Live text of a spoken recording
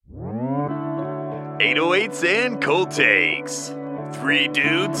808s and cold takes. 3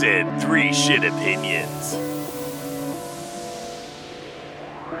 dudes and 3 shit opinions.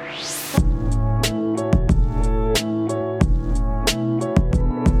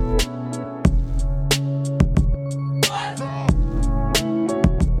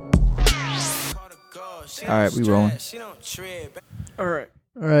 All right, we rolling. All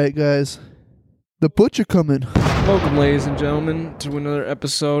right, guys. The butcher coming. Welcome, ladies and gentlemen, to another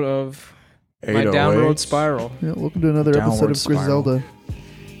episode of My Downward Spiral. Yeah, welcome to another episode of Griselda.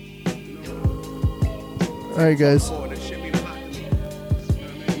 All right, guys.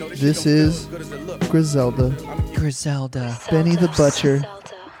 This is Griselda. Benny the Butcher.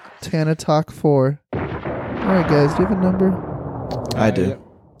 Tana Talk 4. All right, guys. Do you have a number? I do. Yeah.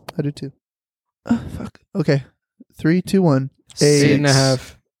 I do too. Fuck. Okay. 3, 2, 1.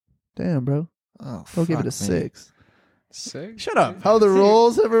 8.5. Damn, bro. Oh, I'll give it a me. 6. 6? Shut up. How the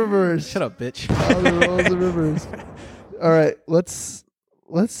roles have reversed. Shut up, bitch. How the roles have reversed. All right. Let's.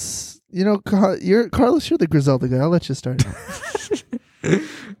 You know, Carlos, you're the Griselda guy. I'll let you start.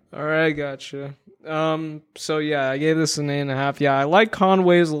 All right, gotcha. So yeah, I gave this an 8.5. Yeah, I like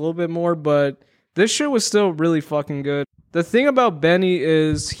Conway's a little bit more, but this shit was still really fucking good. The thing about Benny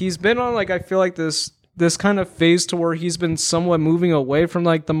is he's been on, like, I feel like this kind of phase to where he's been somewhat moving away from,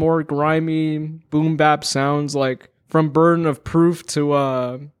 like, the more grimy boom bap sounds, like from Burden of Proof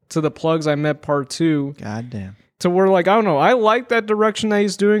to the Plugs I Met Part 2. Goddamn. To where, like, I don't know, I like that direction that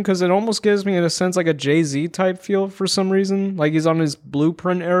he's doing because it almost gives me, in a sense, like a Jay-Z type feel for some reason. Like he's on his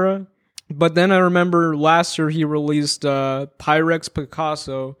Blueprint era. But then I remember last year he released Pyrex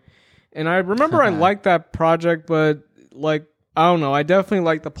Picasso. And I remember I liked that project, but, like, I don't know, I definitely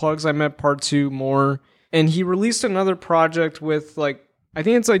like the Plugs I Met Part 2 more. And he released another project with, like, I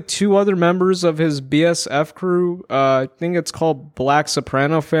think it's like 2 other members of his BSF crew. I think it's called Black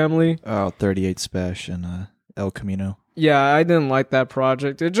Soprano Family. Oh, 38 Spesh and El Camino. Yeah, I didn't like that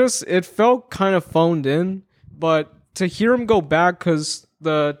project. It felt kind of phoned in. But to hear him go back, because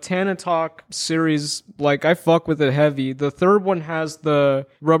the Tana Talk series, like, I fuck with it heavy. The third one has the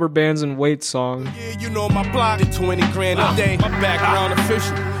Rubber Bands and Weight song. Yeah, you know my block, did 20 grand a day. My background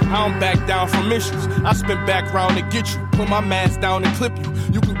official. I don't back down from issues. I spin background to get you. Put my mask down and clip you.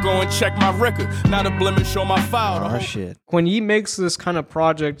 You can go and check my record. Not a blemish on my file. Oh, shit. When he makes this kind of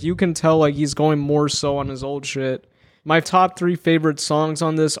project, you can tell, like, he's going more so on his old shit. My top 3 favorite songs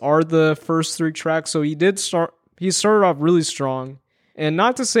on this are the first 3 tracks. So he started off really strong. And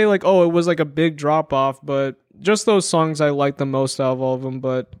not to say, like, oh, it was like a big drop off, but just those songs I like the most out of all of them.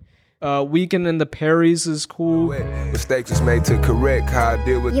 But Weekend and the Perrys is cool. Mistakes was made to correct. How I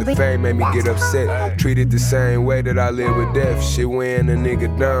deal with the fame made me get upset. Treated the same way that I live with death. Shit weighing a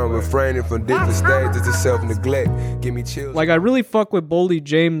nigga down. Refraining from different stages of self-neglect. Give me chills. Like, I really fuck with Boldy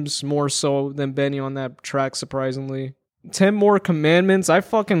James more so than Benny on that track, surprisingly. 10 More Commandments. I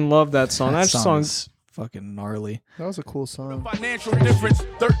fucking love that song. That song's fucking gnarly. That was a cool song. Financial difference,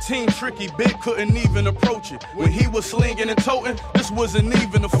 13 tricky, Big couldn't even approach it. When he was slinging and toting, this wasn't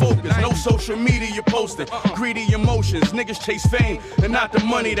even the focus. No social media posting, greedy emotions. Niggas chase fame and not the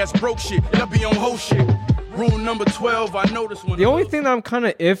money that's broke shit. Y'all be on whole shit. Rule number 12, I noticed when the only thing that I'm kind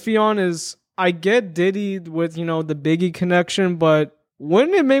of iffy on is I get Diddy with, you know, the Biggie connection, but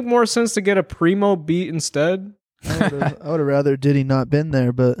wouldn't it make more sense to get a Primo beat instead? I would have rather Diddy not been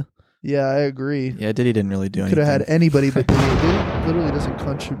there, but yeah, I agree. Yeah, Diddy didn't really do anything. Could have had anybody, but Diddy literally doesn't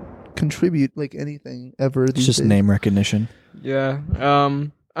contribute like anything ever. It's just name recognition. Yeah.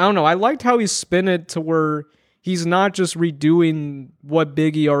 I don't know. I liked how he spun it to where he's not just redoing what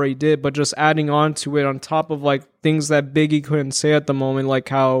Biggie already did, but just adding on to it on top of, like, things that Biggie couldn't say at the moment, like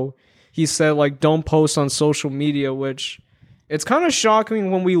how he said, like, don't post on social media, which it's kind of shocking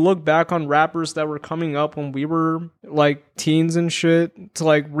when we look back on rappers that were coming up when we were, like, teens and shit to,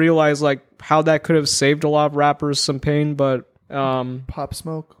 like, realize, like, how that could have saved a lot of rappers some pain. But Pop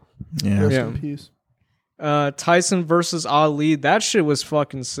Smoke, yeah, rest in peace. Tyson versus Ali, that shit was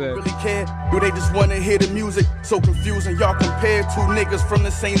fucking sick. really care? Do they just want to hear the music? So confusing, y'all compare 2 niggas from the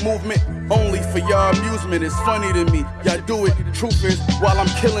same movement. Only for y'all amusement, it's funny to me. Y'all do it, truth is, while I'm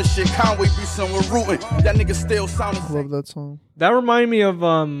killing shit, Conway be somewhere rooting. Y'all niggas still sound the I same. love that song. That reminded me of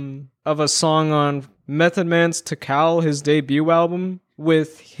a song on Method Man's Tikal, his debut album,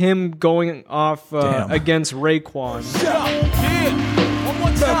 with him going off against Raekwon. Yeah, one more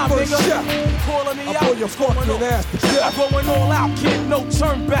time, nigga. Calling me out, your fucking ass. I'm going all out, kid, no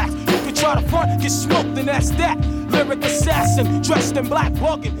turn back. You can try to front, get smoked, and that's that. Lyric assassin, dressed in black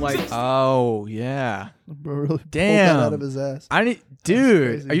bugging. Like, oh yeah, Bro, really pulled damn, that out of his ass.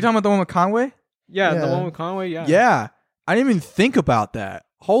 Dude, are you talking about the one with Conway? yeah, Yeah. the one with Conway, yeah. Yeah, I didn't even think about that.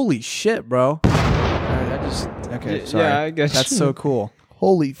 Holy shit, bro. just okay. Sorry. Yeah, I guess That's so cool.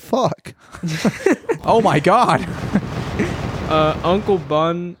 Holy fuck. Oh my god. Uncle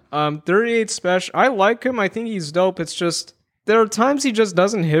Bun, 38 Special. I like him. I think he's dope. It's just there are times he just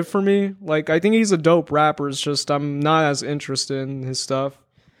doesn't hit for me. Like I think he's a dope rapper. It's just I'm not as interested in his stuff.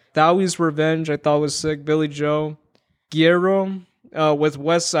 Thowie's Revenge I thought was sick. Billy Joe, Guerrero, with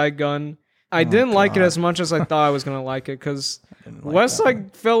West Side Gun. I didn't like it as much as I thought I was gonna like it because West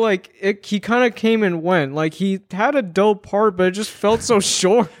Side felt like he kind of came and went. Like he had a dope part, but it just felt so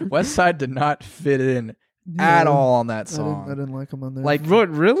short. West Side did not fit in at all on that song. I didn't like him on there. Like What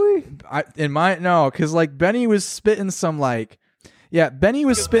really? because like Benny was spitting some like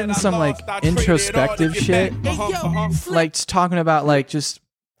introspective shit, like just talking about like just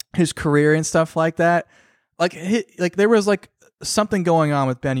his career and stuff like that. Like there was like something going on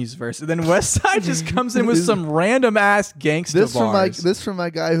with Benny's verse, and then West Side just comes in with some random ass gangsta bars. This from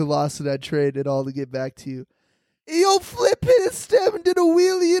my guy who lost to that trade at all to get back to you. Yo, flipping and stepping, did a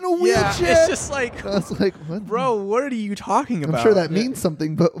wheelie in a wheelchair. Yeah, it's just like, I was like, what? bro, what are you talking about? I'm sure that means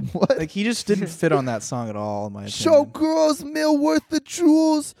something, but what? Like he just didn't fit on that song at all, in my opinion. Show girls meal worth the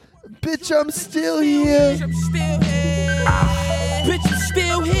jewels. Bitch, I'm still here. Bitch, I'm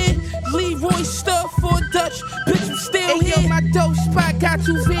still here. Leroy stuff for Dutch. Bitch, I'm still here. Yo, my dope spot got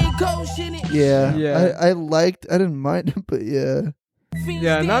 2 Van Goghs in it. Yeah. I didn't mind it, but yeah.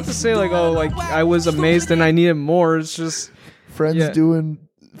 Yeah, not to say like I was amazed and I needed more. It's just Friends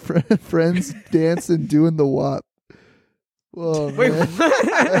dancing, doing the WAP. Whoa, wait. man.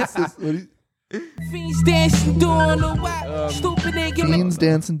 That's just, Fiends dancing, doing the WAP. Stupid nigga. Fiends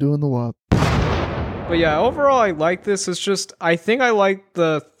dancing, doing the WAP. But yeah, overall I like this. It's just I think I like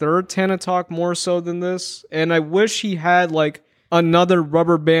the third Tana Talk more so than this, and I wish he had like another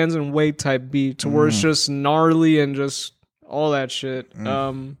Rubber Bands and Wade type beat to where it's just gnarly and just all that shit.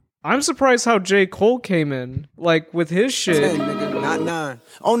 I'm surprised how J. Cole came in, like with his shit. 10, nigga, not 9.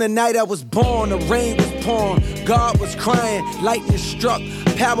 On the night I was born, the rain was pouring, God was crying, lightning struck,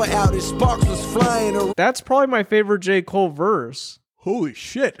 power outage, sparks was flying around. That's probably my favorite J. Cole verse. Holy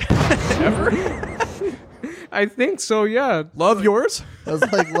shit. Ever? I think so, yeah. Love Yours? I was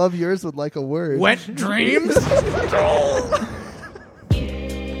like, love yours with like a word. Wet Dreams? That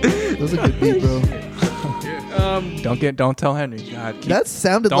was a good beat, bro. Don't tell Henry. God, That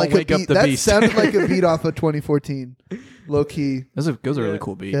sounded don't like a wake up beat. the That beast. sounded like a beat off of 2014. Low key. That was a really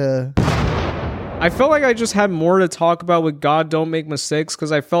cool beat. Yeah. I felt like I just had more to talk about with God Don't Make Mistakes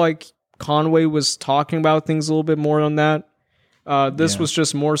because I felt like Conway was talking about things a little bit more on that. This was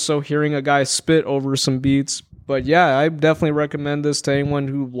just more so hearing a guy spit over some beats. But yeah, I definitely recommend this to anyone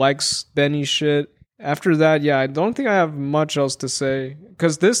who likes Benny shit. After that, yeah, I don't think I have much else to say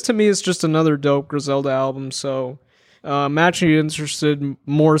because this to me is just another dope Griselda album. So I'm actually interested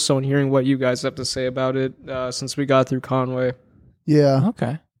more so in hearing what you guys have to say about it since we got through Conway. Yeah.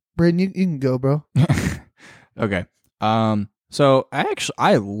 Okay. Braden, you can go, bro. Okay. So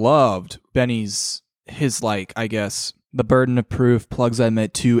I loved Benny's like, I guess, the Burden of Proof, Plugs I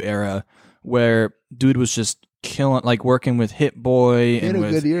Met 2 era, where dude was just killing, like working with Hit Boy had and a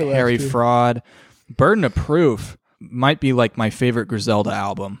with good year last Harry year. Fraud. Burden of Proof might be like my favorite Griselda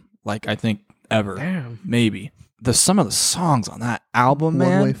album, like I think ever. Damn. Maybe. Some of the songs on that album,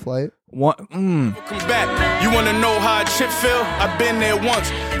 man. One-way flight. Come back. You wanna know how a chip feel? I've been there once.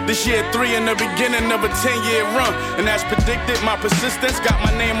 This year 3 in the beginning of a 10-year run. And as predicted, my persistence got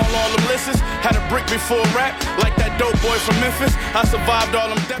my name on all them lists. Had a brick before rap, like that dope boy from Memphis. I survived all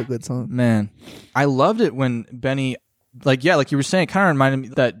them It's a good song. Man, I loved it when Benny, like you were saying, kind of reminded me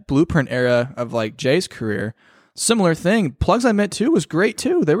of that Blueprint era of like Jay's career. Similar thing. Plugs I Met 2 was great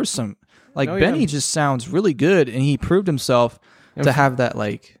too. There was some, like Benny just sounds really good, and he proved himself to have that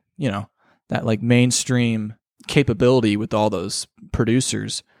like, that like mainstream capability with all those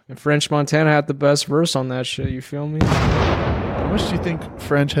producers. And French Montana had the best verse on that shit, you feel me? How much do you think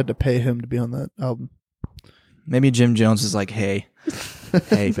French had to pay him to be on that album? Maybe Jim Jones is like, hey,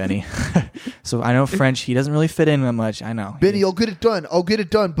 Benny. So I know French, he doesn't really fit in that much. I know. Benny, I'll get it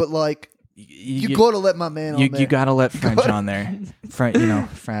done. But like, you gotta let my man on there. You gotta let French on there. French,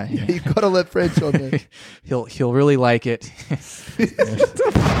 You gotta let French on there. He'll really like it.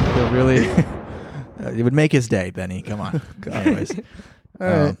 He'll really. It would make his day, Benny. Come on. Anyways. All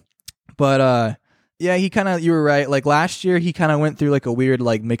right. But yeah, he kind of. You were right. Like last year, he kind of went through like a weird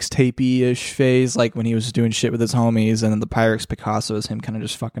like mixtapey ish phase, like when he was doing shit with his homies, and then the Pyrex Picasso is him kind of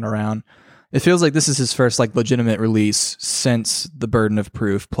just fucking around. It feels like this is his first like legitimate release since the Burden of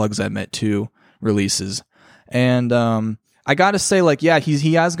Proof, Plugs I Met 2 releases. And I gotta say, like, yeah,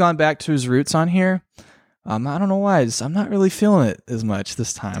 he has gone back to his roots on here, I don't know why. I'm not really feeling it as much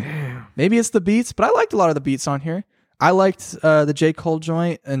this time. Damn. Maybe it's the beats, but I liked a lot of the beats on here. I liked the J. Cole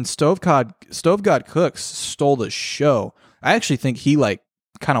joint, and Stove God Cooks stole the show. I actually think he like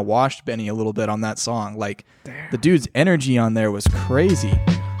kind of washed Benny a little bit on that song. Like the dude's energy on there was crazy.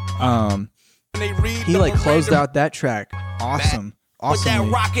 He like closed out that track. Awesome. That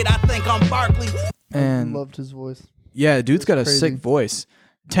rocket, I think I'm Barkley. And I loved his voice. Yeah, dude's got a sick voice.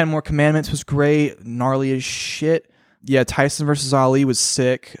 10 More Commandments was great, gnarly as shit. Yeah, Tyson versus Ali was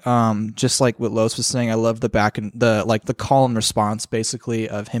sick. Just like what Los was saying, I love the back and the call and response basically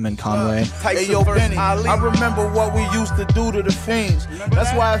of him and Conway. Hey yo, Benny, I remember what we used to do to the Fiends.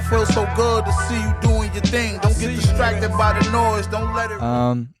 That's why it feels so good to see you doing your thing. Don't get distracted by the noise. Don't let it.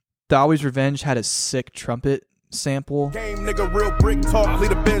 The Always Revenge had a sick trumpet sample. Game nigga, real brick talk,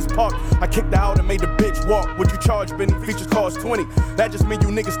 lead a Benz park. I kicked out and made the bitch walk. What you charge, Benny? Features cost 20. That just mean you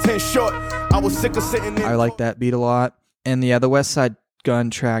niggas 10 short. I was sick of sitting in. I like that beat a lot. And yeah, the West Side Gun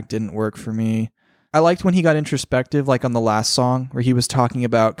track didn't work for me. I liked when he got introspective, like on the last song, where he was talking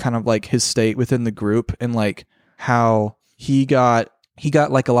about kind of like his state within the group and like how he got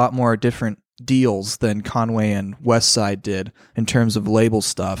like a lot more different deals than Conway and West Side did in terms of label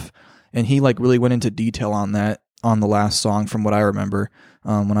stuff. And he like really went into detail on that on the last song from what I remember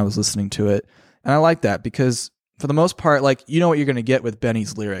when I was listening to it. And I like that because for the most part, like, you know what you're going to get with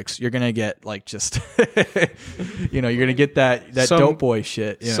Benny's lyrics. You're going to get like just, you're going to get that dope boy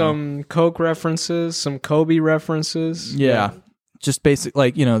shit. Some Coke references, some Kobe references. Yeah. Just basic,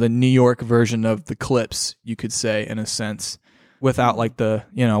 like, the New York version of the Clips, you could say, in a sense, without like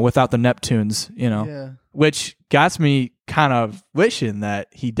without the Neptunes, Yeah. Which got me kind of wishing that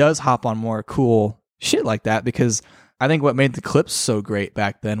he does hop on more cool shit like that, because I think what made the Clips so great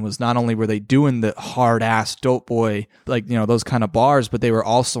back then was not only were they doing the hard ass dope boy, like, those kind of bars, but they were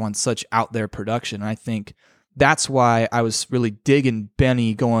also on such out there production. And I think that's why I was really digging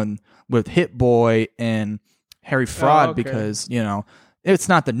Benny going with Hit Boy and Harry Fraud, because, it's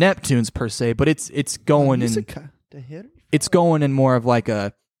not the Neptunes per se, but it's going in, it's going in more of like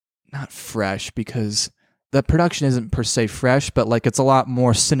a, not fresh, because the production isn't per se fresh, but like it's a lot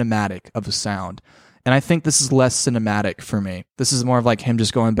more cinematic of a sound. And I think this is less cinematic for me. This is more of like him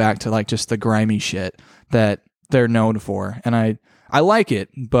just going back to like just the grimy shit that they're known for. And I like it,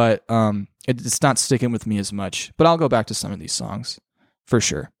 but it's not sticking with me as much. But I'll go back to some of these songs for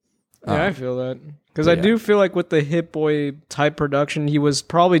sure. Yeah, I feel that. Because I do feel like with the Hit Boy type production, he was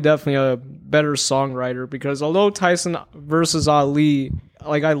probably definitely a better songwriter. Because although Tyson versus Ali,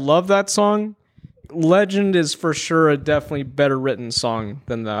 like, I love that song, Legend is for sure a definitely better written song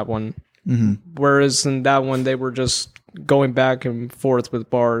than that one. Mm-hmm. Whereas in that one, they were just going back and forth with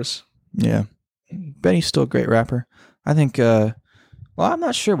bars. Yeah. Benny's still a great rapper. I think, I'm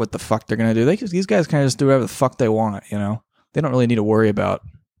not sure what the fuck they're going to do. These guys kind of just do whatever the fuck they want, They don't really need to worry about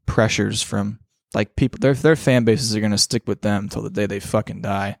pressures from, like, people. Their fan bases are going to stick with them until the day they fucking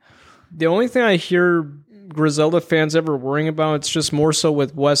die. The only thing I hear Griselda fans ever worrying about, it's just more so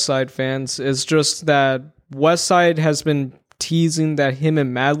with West Side fans, is just that West Side has been teasing that him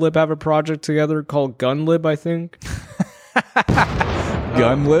and Madlib have a project together called Gunlib, I think.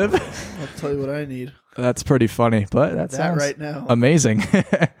 Gunlib? I'll tell you what I need. That's pretty funny, but that sounds right now. Amazing.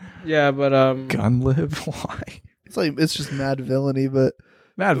 Yeah, but Gunlib? Why? It's just Mad Villainy, but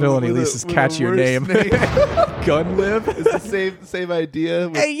Mad Villainy at least is catchier name. Gunlib? It's the same idea.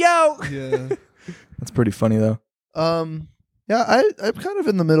 Hey yo! Yeah. That's pretty funny though. Yeah, I'm kind of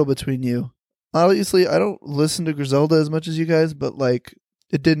in the middle between you. Obviously, I don't listen to Griselda as much as you guys, but like,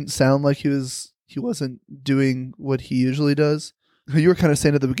 it didn't sound like he wasn't doing what he usually does. You were kind of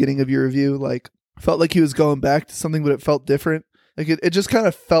saying at the beginning of your review, like, felt like he was going back to something, but it felt different. Like, it just kind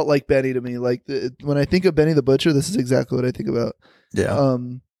of felt like Benny to me. Like, when I think of Benny the Butcher, this is exactly what I think about. Yeah.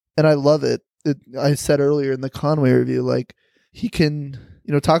 And I love it. I said earlier in the Conway review, like, he can,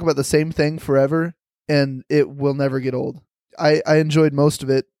 talk about the same thing forever, and it will never get old. I enjoyed most of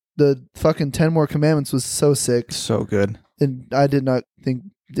it. The fucking 10 More Commandments was so sick. So good. And I did not think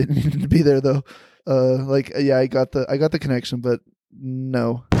didn't need to be there though. I got the connection, but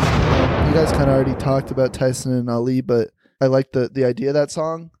no. You guys kind of already talked about Tyson and Ali, but I like the idea of that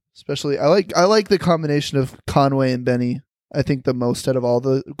song. Especially I like the combination of Conway and Benny. I think the most out of all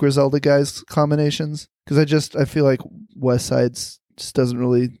the Griselda guys combinations, because I feel like West Side's just doesn't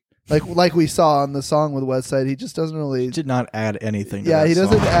really like we saw on the song with West Side, he just doesn't really did not add anything. He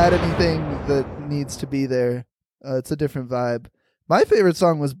doesn't add anything that needs to be there. It's a different vibe. My favorite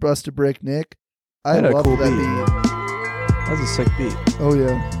song was Bust a Brick Nick. I love that beat. That was a sick beat. Oh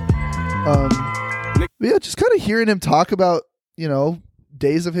yeah. Yeah, just kind of hearing him talk about,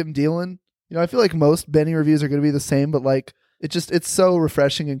 days of him dealing You know, I feel like most Benny reviews are going to be the same, but like it's so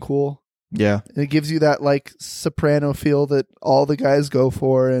refreshing and cool. Yeah. And it gives you that like soprano feel that all the guys go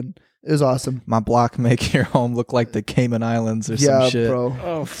for, and it was awesome. My block make your home look like the Cayman Islands or some shit. Bro.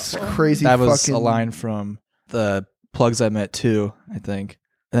 Oh, it's crazy. That was a line from the Plugs I Met too, I think.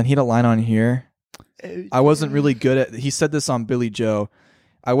 And then he had a line on here. I wasn't really good at, he said this on Billy Joe.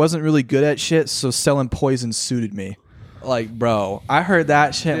 I wasn't really good at shit, so selling poison suited me. Like, bro, I heard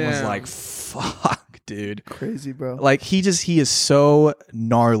that shit and was like, fuck, dude. Crazy, bro. Like, he is so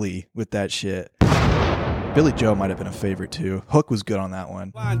gnarly with that shit. Billy Joe might have been a favorite too. Hook was good on that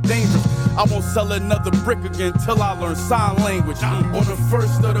one. I won't sell another brick again till I learn sign language. On the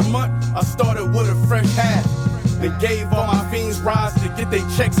first of the month, I started with a fresh hat. They gave all my fiends rides to get their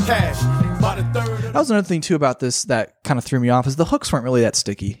checks cashed. By the third, that was another thing too about this that kind of threw me off is the hooks weren't really that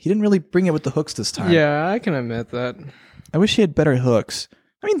sticky. He didn't really bring it with the hooks this time. Yeah, I can admit that. I wish he had better hooks.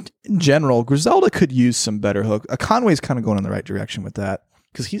 I mean, in general, Griselda could use some better hook. Conway's kind of going in the right direction with that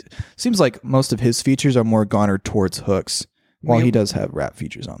because he seems like most of his features are more garnered towards hooks, while he does have rap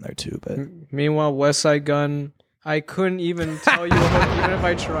features on there too. But meanwhile, Westside Gunn, I couldn't even tell you a hook even if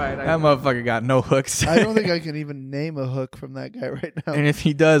I tried. That motherfucker got no hooks. I don't think I can even name a hook from that guy right now. And if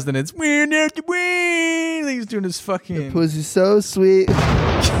he does, then it's weird after weird. He's doing his fucking the pussy's so sweet.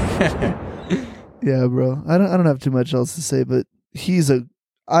 Yeah, bro. I don't have too much else to say, but he's a.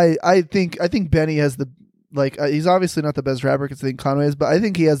 I think Benny has the he's obviously not the best rapper because I think Conway is, but I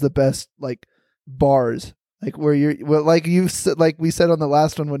think he has the best like bars. Like where like we said on the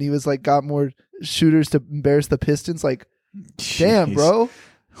last one when he was like got more shooters to embarrass the Pistons. Like, damn, bro,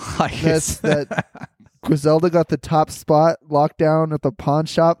 that Griselda got the top spot locked down at the pawn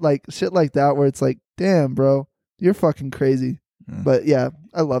shop, like shit like that. Where it's like, damn, bro, you're fucking crazy. But yeah,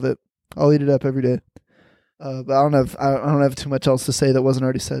 I love it. I'll eat it up every day. But I don't have too much else to say that wasn't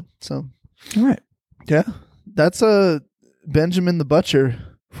already said. So, all right, yeah, that's a Benjamin the Butcher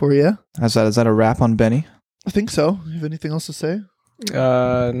for you. Is that a wrap on Benny? I think so. You have anything else to say?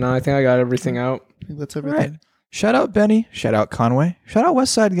 No, I think I got everything out. I think that's everything. Right. Shout out Benny. Shout out Conway. Shout out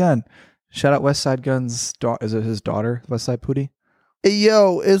Westside Gunn. Shout out Westside Gunn's daughter. Is it his daughter, Westside Pootie? Hey,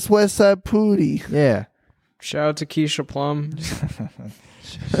 yo, it's Westside Pootie. Yeah. Shout out to Keisha Plum.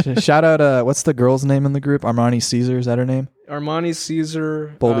 Shout out, what's the girl's name in the group? Armani Caesar, is that her name? Armani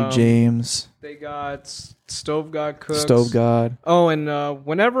Caesar. Boldy James. They got Stove God Cooks. Stove God. Oh, and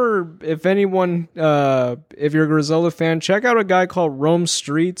if anyone, if you're a Griselda fan, check out a guy called Rome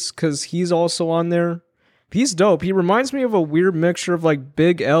Streets because he's also on there. He's dope. He reminds me of a weird mixture of like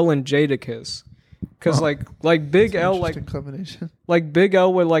Big L and Jadakiss. Because like Big L, like Big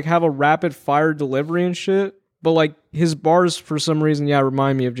L would like have a rapid fire delivery and shit. But like his bars for some reason,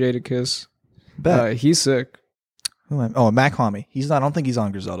 remind me of Jadakiss. He's sick. Mac Homie. He's not. I don't think he's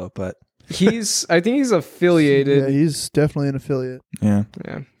on Griselda, but I think he's affiliated. Yeah, he's definitely an affiliate. Yeah.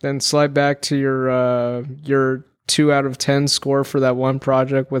 Then slide back to your 2 out of 10 score for that one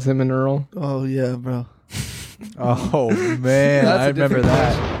project with him and Earl. Oh yeah, bro. Oh man, I remember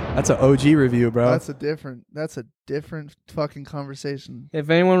that. That's an OG review, bro. That's a different fucking conversation. If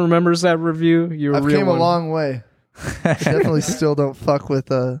anyone remembers that review, I've came a long way. Definitely still don't fuck with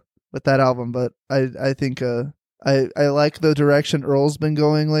that album, but I think I like the direction Earl's been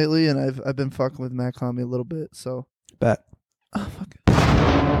going lately, and I've been fucking with Mac Homie a little bit. So bet. Oh fuck.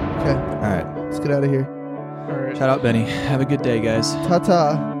 Okay. All right. Let's get out of here. All right. Shout out Benny. Have a good day, guys.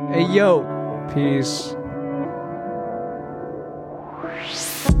 Ta-ta. Hey yo. Peace.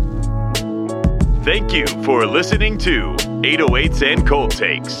 Thank you for listening to 808s and Cold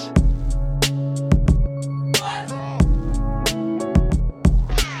Takes.